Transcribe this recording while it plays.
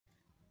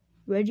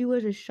Reggie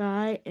was a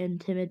shy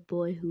and timid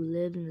boy who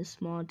lived in a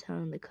small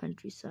town in the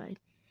countryside.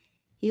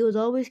 He was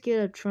always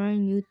scared of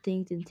trying new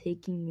things and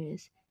taking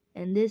risks,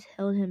 and this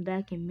held him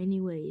back in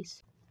many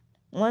ways.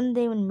 One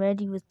day when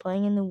Reggie was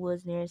playing in the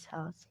woods near his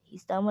house, he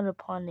stumbled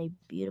upon a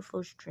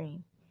beautiful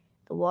stream.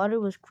 The water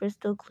was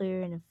crystal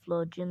clear and it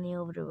flowed gently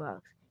over the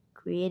rocks,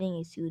 creating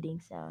a soothing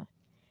sound.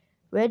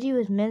 Reggie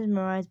was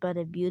mesmerized by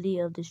the beauty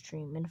of the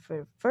stream, and for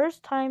the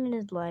first time in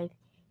his life,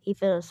 he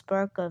felt a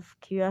spark of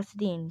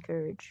curiosity and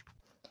courage.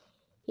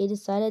 He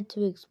decided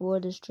to explore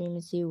the stream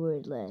and see where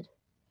it led.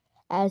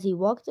 As he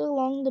walked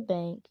along the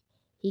bank,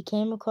 he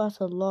came across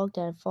a log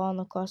that had fallen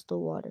across the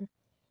water.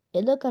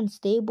 It looked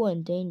unstable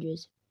and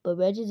dangerous, but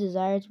Reggie's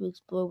desire to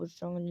explore was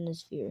stronger than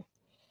his fear.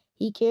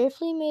 He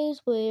carefully made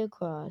his way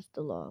across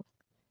the log,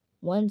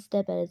 one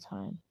step at a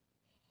time,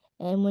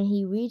 and when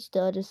he reached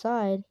the other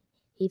side,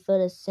 he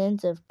felt a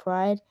sense of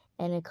pride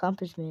and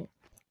accomplishment.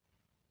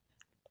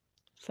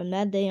 From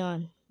that day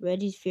on,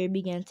 Reggie's fear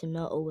began to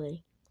melt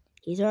away.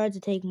 He started to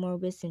take more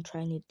risks and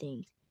try new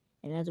things,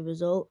 and as a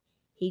result,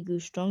 he grew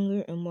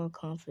stronger and more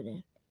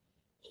confident.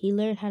 He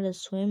learned how to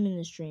swim in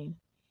the stream,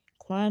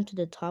 climbed to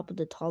the top of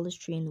the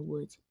tallest tree in the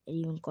woods, and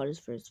even caught his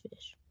first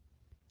fish.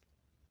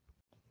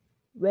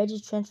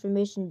 Reggie's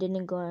transformation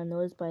didn't go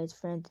unnoticed by his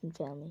friends and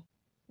family.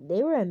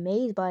 They were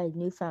amazed by his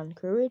newfound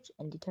courage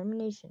and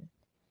determination,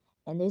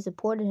 and they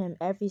supported him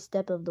every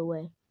step of the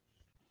way.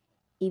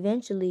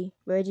 Eventually,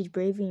 Reggie's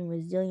bravery and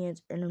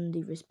resilience earned him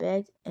the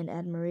respect and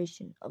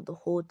admiration of the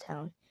whole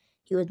town.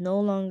 He was no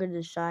longer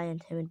the shy and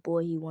timid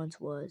boy he once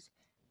was,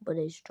 but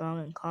a strong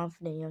and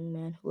confident young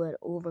man who had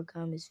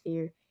overcome his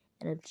fear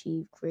and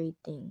achieved great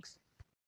things.